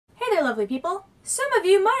lovely people. Some of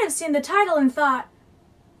you might have seen the title and thought,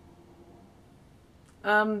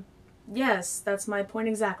 yes, that's my point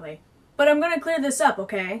exactly. But I'm gonna clear this up,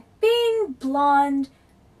 okay? Being blonde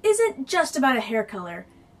isn't just about a hair color.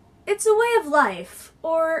 It's a way of life,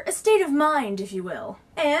 or a state of mind, if you will.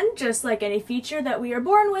 And, just like any feature that we are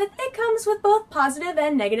born with, it comes with both positive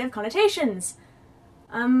and negative connotations.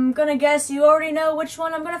 I'm gonna guess you already know which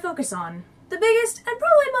one I'm gonna focus on. The biggest and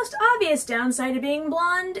probably most obvious downside to being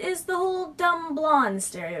blonde is the whole dumb blonde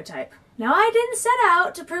stereotype. Now, I didn't set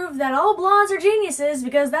out to prove that all blondes are geniuses,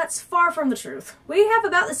 because that's far from the truth. We have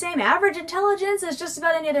about the same average intelligence as just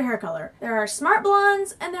about any other hair color. There are smart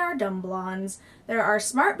blondes and there are dumb blondes. There are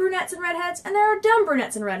smart brunettes and redheads and there are dumb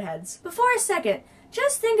brunettes and redheads. But for a second,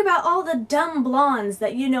 just think about all the dumb blondes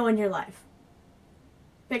that you know in your life.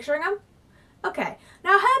 Picturing them? Okay,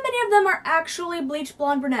 now how many of them are actually bleached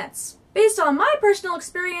blonde brunettes? Based on my personal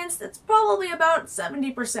experience, that's probably about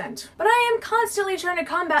 70%. But I am constantly trying to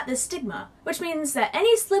combat this stigma, which means that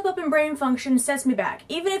any slip up in brain function sets me back,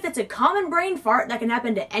 even if it's a common brain fart that can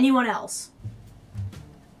happen to anyone else.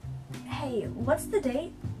 Hey, what's the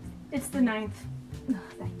date? It's the 9th. Oh,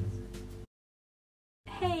 thanks.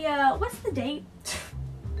 Hey, what's the date?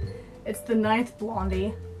 It's the 9th,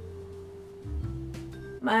 Blondie.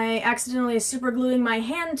 My accidentally supergluing my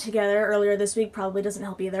hand together earlier this week probably doesn't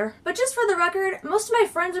help either. But just for the record, most of my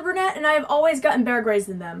friends are brunette and I have always gotten better grades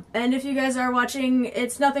than them. And if you guys are watching,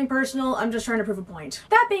 it's nothing personal, I'm just trying to prove a point.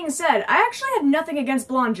 That being said, I actually have nothing against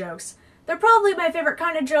blonde jokes. They're probably my favorite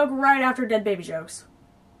kind of joke right after dead baby jokes.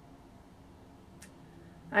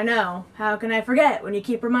 I know, how can I forget when you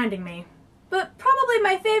keep reminding me? But probably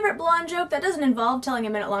my favorite blonde joke that doesn't involve telling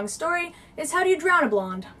a minute-long story is how do you drown a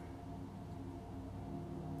blonde?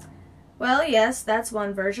 Well, yes, that's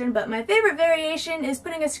one version, but my favorite variation is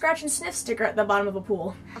putting a scratch and sniff sticker at the bottom of a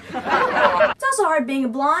pool. It's also hard being a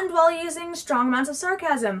blonde while using strong amounts of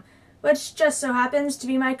sarcasm, which just so happens to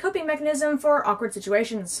be my coping mechanism for awkward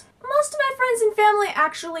situations. Most of my friends and family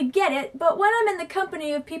actually get it, but when I'm in the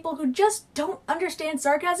company of people who just don't understand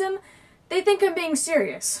sarcasm, they think I'm being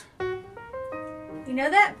serious. You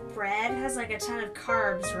know that bread has like a ton of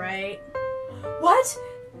carbs, right? What?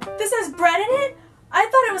 This has bread in it? I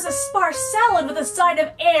thought it was a sparse salad with a side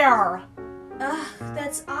of air! Ugh,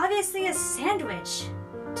 that's obviously a sandwich.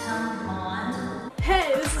 Come on.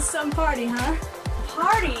 Hey, this is some party, huh?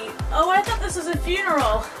 Party? Oh, I thought this was a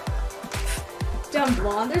funeral. Dumb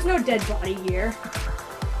blonde, there's no dead body here.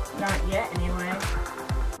 Not yet, anyway.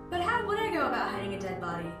 But how would I go about hiding a dead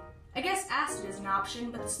body? I guess acid is an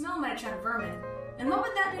option, but the smell might attract vermin. And what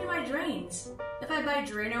would that do to my drains? If I buy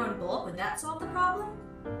Drano in bulk, would that solve the problem?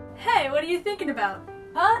 Hey, what are you thinking about?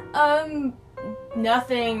 Huh?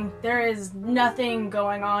 Nothing. There is nothing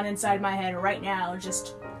going on inside my head right now.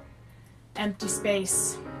 Just empty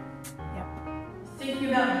space. Yep. Thinking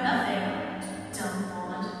about nothing, dumb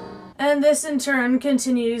blonde. And this in turn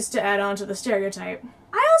continues to add on to the stereotype.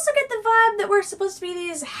 I also get the vibe that we're supposed to be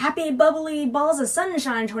these happy, bubbly balls of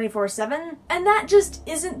sunshine 24/7, and that just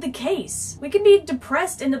isn't the case. We can be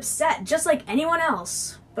depressed and upset just like anyone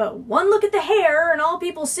else. But one look at the hair and all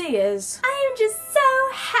people see is, I am just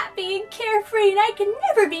so happy and carefree and I can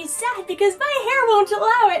never be sad because my hair won't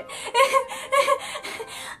allow it.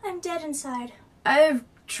 I'm dead inside. I've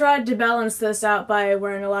tried to balance this out by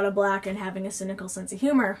wearing a lot of black and having a cynical sense of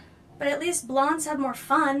humor. But at least blondes have more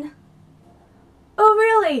fun. Oh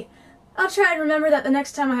really? I'll try and remember that the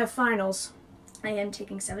next time I have finals. I am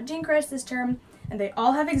taking 17 credits this term and they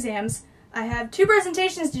all have exams. I have 2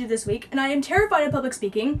 presentations to do this week, and I am terrified of public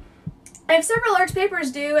speaking. I have several large papers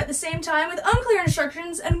due at the same time with unclear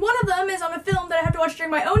instructions, and one of them is on a film that I have to watch during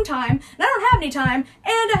my own time, and I don't have any time,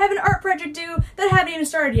 and I have an art project due that I haven't even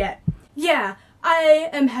started yet. Yeah, I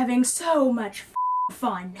am having so much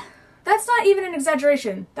fun. That's not even an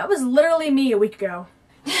exaggeration. That was literally me a week ago.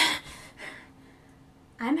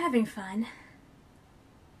 I'm having fun.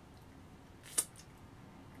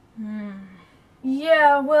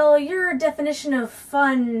 Yeah, well, your definition of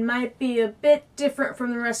fun might be a bit different from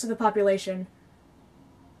the rest of the population.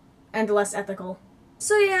 And less ethical.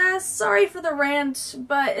 So yeah, sorry for the rant,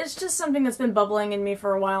 but it's just something that's been bubbling in me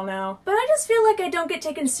for a while now. But I just feel like I don't get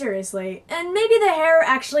taken seriously, and maybe the hair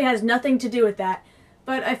actually has nothing to do with that.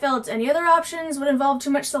 But I felt any other options would involve too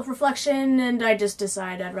much self-reflection, and I just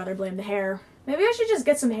decided I'd rather blame the hair. Maybe I should just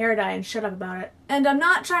get some hair dye and shut up about it. And I'm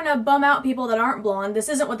not trying to bum out people that aren't blonde, this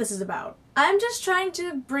isn't what this is about. I'm just trying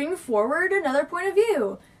to bring forward another point of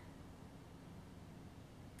view.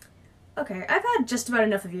 Okay, I've had just about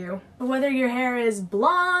enough of you. But whether your hair is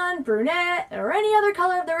blonde, brunette, or any other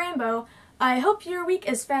color of the rainbow, I hope your week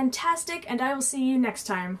is fantastic and I will see you next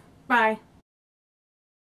time. Bye.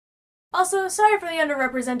 Also, sorry for the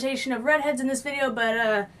underrepresentation of redheads in this video,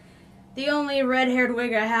 but the only red-haired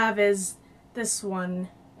wig I have is this one,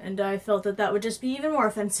 and I felt that that would just be even more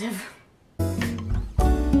offensive.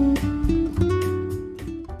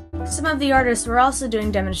 Some of the artists were also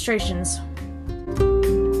doing demonstrations.